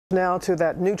Now to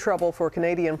that new trouble for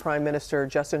Canadian Prime Minister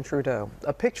Justin Trudeau.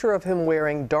 A picture of him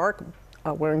wearing dark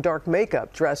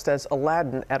makeup, dressed as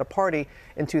Aladdin at a party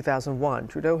in 2001.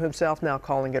 Trudeau himself now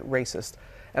calling it racist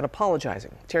and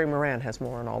apologizing. Terry Moran has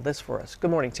more on all this for us.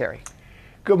 Good morning, Terry.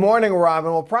 Good morning,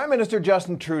 Robin. Well, Prime Minister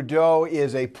Justin Trudeau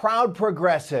is a proud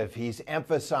progressive. He's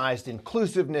emphasized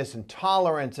inclusiveness and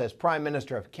tolerance as Prime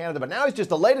Minister of Canada, but now he's just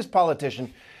the latest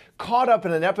politician caught up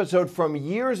in an episode from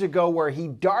years ago where he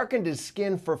darkened his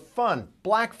skin for fun,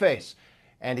 blackface,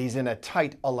 and he's in a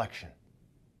tight election.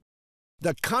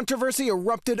 The controversy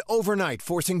erupted overnight,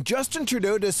 forcing Justin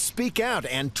Trudeau to speak out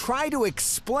and try to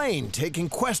explain taking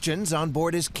questions on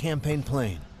board his campaign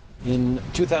plane. In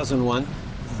 2001,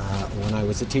 when I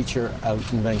was a teacher out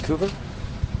in Vancouver,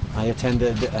 I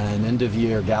attended an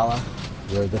end-of-year gala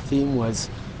where the theme was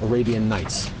Arabian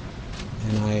Nights,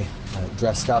 and I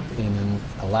dressed up in an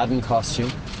Aladdin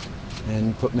costume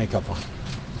and put makeup on.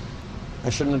 I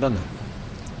shouldn't have done that.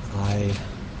 I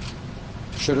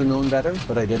should have known better,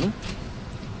 but I didn't,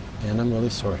 and I'm really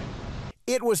sorry.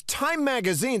 It was Time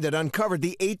magazine that uncovered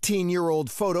the 18-year-old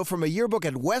photo from a yearbook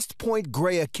at West Point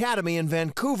Grey Academy in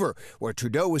Vancouver, where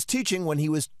Trudeau was teaching when he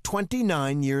was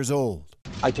 29 years old.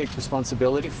 I take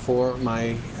responsibility for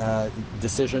my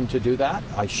decision to do that.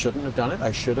 I shouldn't have done it.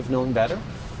 I should have known better.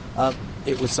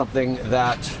 It was something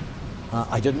that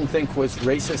I didn't think was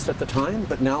racist at the time,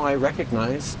 but now I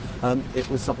recognize it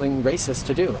was something racist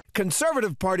to do.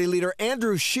 Conservative Party leader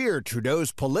Andrew Scheer,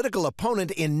 Trudeau's political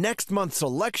opponent in next month's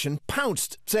election,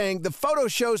 pounced, saying the photo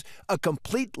shows a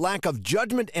complete lack of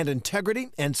judgment and integrity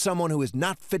and someone who is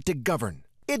not fit to govern.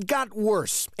 It got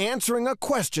worse. Answering a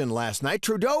question last night,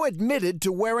 Trudeau admitted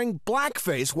to wearing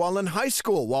blackface while in high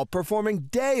school while performing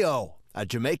Day-O, a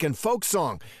Jamaican folk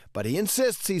song, but he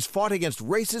insists he's fought against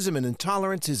racism and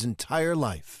intolerance his entire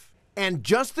life. And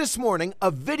just this morning,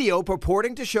 a video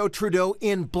purporting to show Trudeau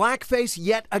in blackface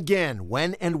yet again,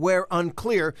 when and where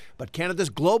unclear, but Canada's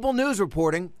Global News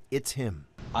reporting it's him.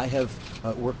 I have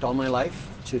worked all my life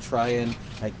to try and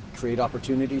create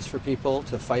opportunities for people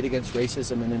to fight against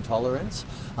racism and intolerance,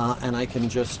 and I can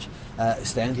just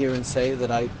stand here and say that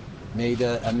I made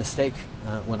a mistake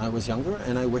when I was younger,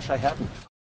 and I wish I hadn't.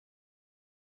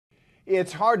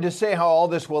 It's hard to say how all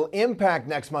this will impact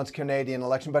next month's Canadian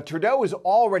election, but Trudeau is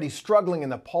already struggling in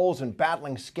the polls and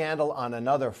battling scandal on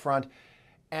another front.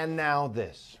 And now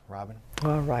this, Robin.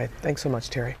 All right. Thanks so much,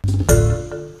 Terry.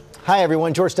 Hi,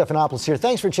 everyone. George Stephanopoulos here.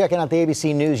 Thanks for checking out the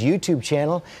ABC News YouTube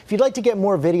channel. If you'd like to get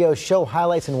more videos, show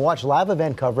highlights, and watch live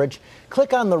event coverage,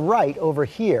 click on the right over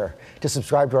here to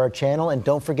subscribe to our channel. And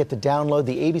don't forget to download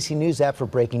the ABC News app for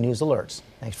breaking news alerts.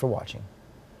 Thanks for watching.